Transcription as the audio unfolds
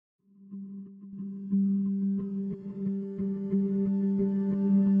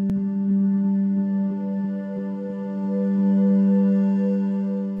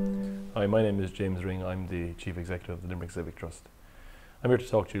Hi, my name is James Ring. I'm the Chief Executive of the Limerick Civic Trust. I'm here to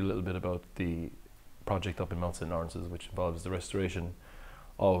talk to you a little bit about the project up in Mount St. Lawrence's, which involves the restoration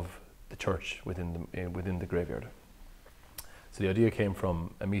of the church within the graveyard. So the idea came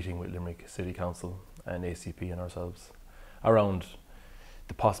from a meeting with Limerick City Council and ACP and ourselves around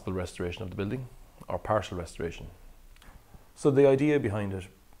the possible restoration of the building, or partial restoration. So the idea behind it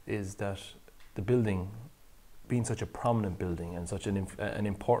is that the building, being such a prominent building and such an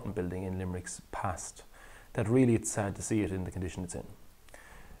important building in Limerick's past, that really it's sad to see it in the condition it's in.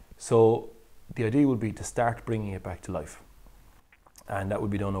 So the idea would be to start bringing it back to life, and that would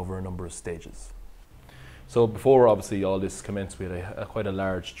be done over a number of stages. So before obviously all this commenced, we had quite a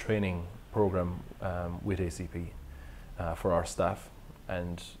large training program with ACP for our staff,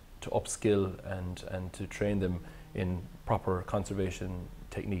 and to upskill and to train them in proper conservation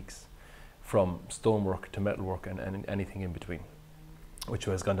techniques, from stonework to metalwork and anything in between, which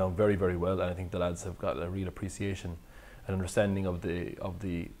has gone down very, very well. And I think the lads have got a real appreciation and understanding of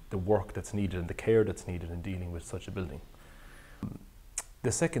the work that's needed and the care that's needed in dealing with such a building.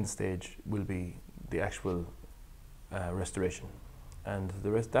 The second stage will be the actual restoration, and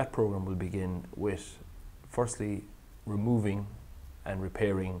that program will begin with firstly removing and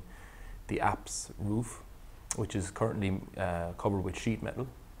repairing the apse roof, which is currently covered with sheet metal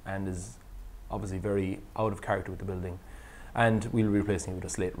and is obviously very out of character with the building, and we'll be replacing it with a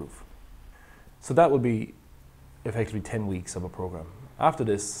slate roof. So that will be effectively 10 weeks of a program. After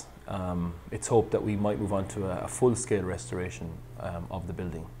this, it's hoped that we might move on to a full-scale restoration of the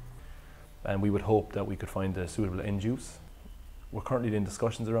building, and we would hope that we could find a suitable end use. We're currently in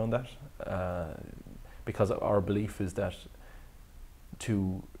discussions around that, because our belief is that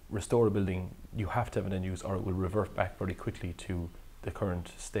to restore a building you have to have an end use, or it will revert back very quickly to the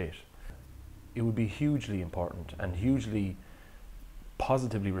current state. It would be hugely important and hugely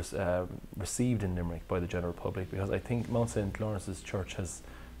positively received in Limerick by the general public, because I think Mount St. Lawrence's Church has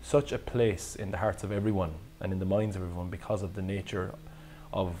such a place in the hearts of everyone and in the minds of everyone because of the nature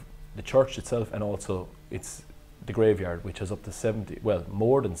of the church itself, and also the graveyard, which has up to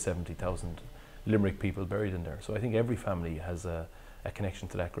more than 70,000 Limerick people buried in there. So I think every family has a connection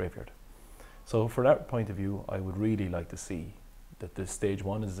to that graveyard. So from that point of view, I would really like to see that the stage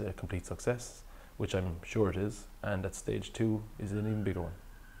one is a complete success, which I'm sure it is, and that stage two is an even bigger one.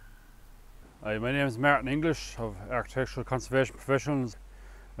 Hi, my name is Martin English of Architectural Conservation Professionals.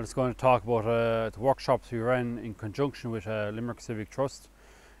 I'm just going to talk about the workshops we ran in conjunction with Limerick Civic Trust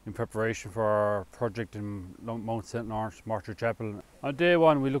in preparation for our project in Mount St. Lawrence Mortuary Chapel. On day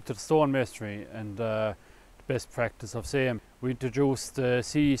one we looked at stonemasonry and the best practice of same. We introduced the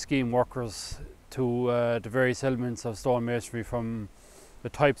CE scheme workers to the various elements of stonemasonry, from the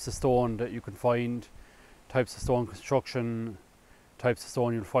types of stone that you can find, types of stone construction, types of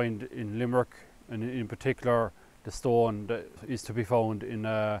stone you'll find in Limerick, and in particular the stone that is to be found in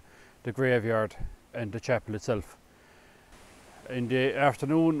the graveyard and the chapel itself. In the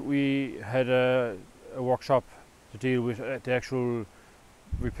afternoon we had a workshop to deal with the actual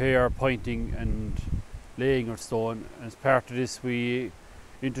repair, pointing and laying of stone. As part of this we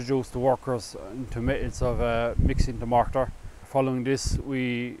introduced the workers into methods of mixing the mortar. Following this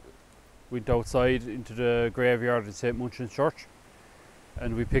we went outside into the graveyard in St. Munchin's Church,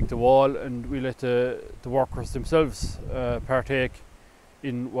 and we picked a wall and we let the workers themselves partake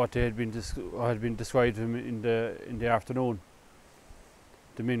in what had been described to them in the afternoon.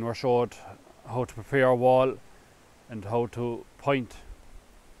 The men were showed how to prepare a wall and how to point.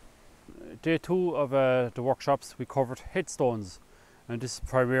 Day two of the workshops we covered headstones, and this is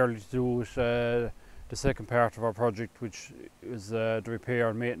primarily to do with the second part of our project, which is the repair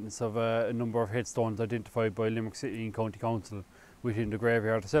and maintenance of a number of headstones identified by Limerick City and County Council within the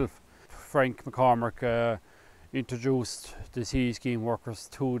graveyard itself. Frank McCormick introduced the CE scheme workers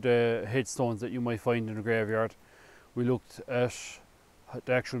to the headstones that you might find in the graveyard. We looked at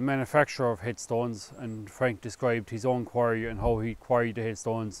the actual manufacture of headstones, and Frank described his own quarry and how he quarried the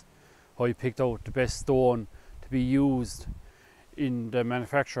headstones, how he picked out the best stone to be used in the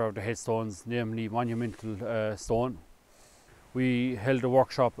manufacture of the headstones, namely monumental stone. We held a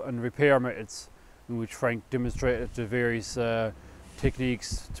workshop on repair methods in which Frank demonstrated the various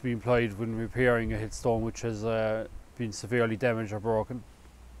techniques to be employed when repairing a headstone which has been severely damaged or broken.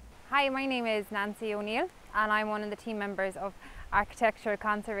 Hi, my name is Nancy O'Neill and I'm one of the team members of Architectural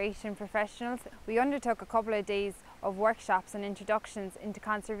Conservation Professionals. We undertook a couple of days of workshops and introductions into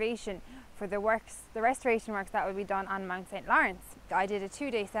conservation for the restoration works that will be done on Mount St. Lawrence. I did a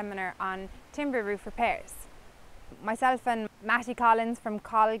 2-day seminar on timber roof repairs. Myself and Matty Collins from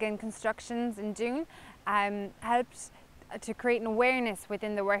Colgan Construction in June helped to create an awareness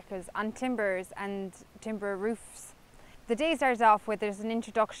within the workers on timbers and timber roofs. The day starts off with there's an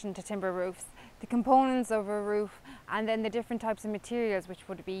introduction to timber roofs, the components of a roof, and then the different types of materials which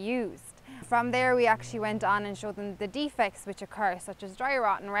would be used. From there we actually went on and showed them the defects which occur, such as dry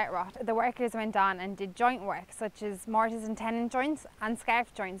rot and wet rot. The workers went on and did joint work such as mortise and tenon joints and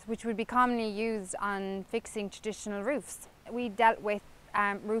scarf joints, which would be commonly used on fixing traditional roofs. We dealt with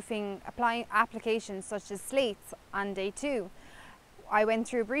roofing applications such as slates on day 2. I went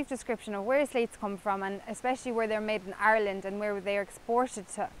through a brief description of where slates come from, and especially where they're made in Ireland and where they're exported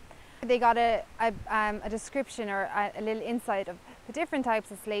to. They got a description or a little insight of the different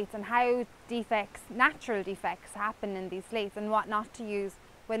types of slates and how defects, natural defects, happen in these slates and what not to use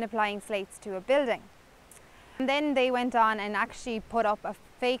when applying slates to a building. And then they went on and actually put up a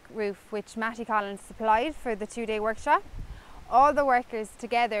fake roof which Matty Collins supplied for the 2-day workshop. All the workers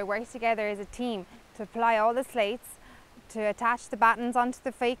together worked together as a team to apply all the slates, to attach the battens onto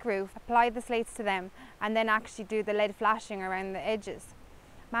the fake roof, apply the slates to them, and then actually do the lead flashing around the edges.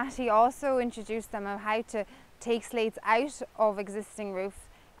 Matty also introduced them on how to take slates out of existing roofs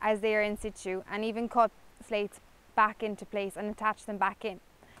as they are in situ, and even cut slates back into place and attach them back in.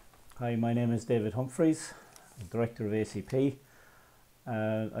 Hi, my name is David Humphreys, I'm Director of ACP.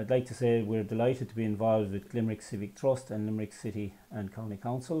 I'd like to say we're delighted to be involved with Limerick Civic Trust and Limerick City and County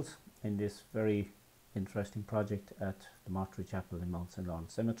Councils in this very interesting project at the Mortuary Chapel in Mount St.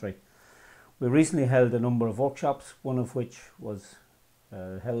 Lawrence Cemetery. We recently held a number of workshops, one of which was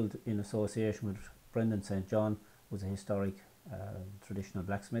held in association with Brendan St. John, who was a historic traditional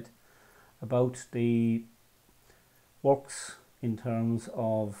blacksmith, about the works in terms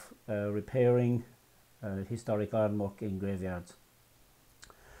of repairing historic ironwork in graveyards.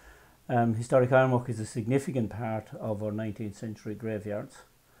 Historic ironwork is a significant part of our 19th century graveyards,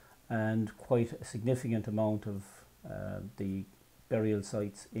 and quite a significant amount of the burial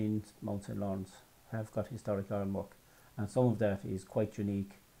sites in Mount St. Lawrence have got historic ironwork, and some of that is quite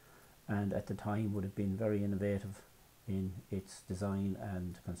unique and at the time would have been very innovative in its design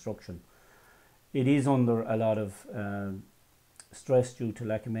and construction. It is under a lot of stress due to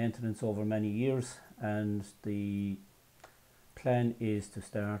lack of maintenance over many years, and the plan is to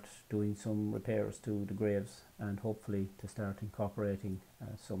start doing some repairs to the graves and hopefully to start incorporating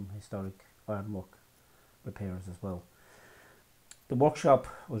some historic ironwork repairs as well. The workshop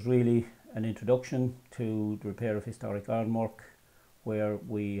was really an introduction to the repair of historic ironwork, where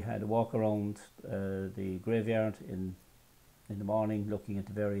we had a walk around the graveyard in the morning, looking at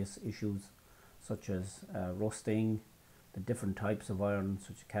the various issues such as rusting, the different types of iron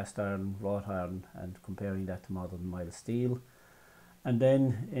such as cast iron, wrought iron, and comparing that to modern mild steel. And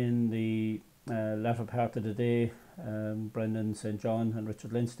then in the latter part of the day, Brendan St. John and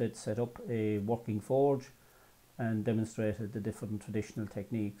Richard Linstead set up a working forge and demonstrated the different traditional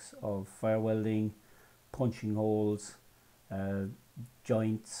techniques of fire welding, punching holes,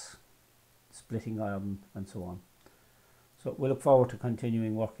 joints, splitting iron, and so on. So we look forward to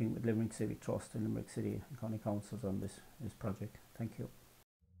continuing working with Limerick Civic Trust and Limerick City and County Councils on this project. Thank you.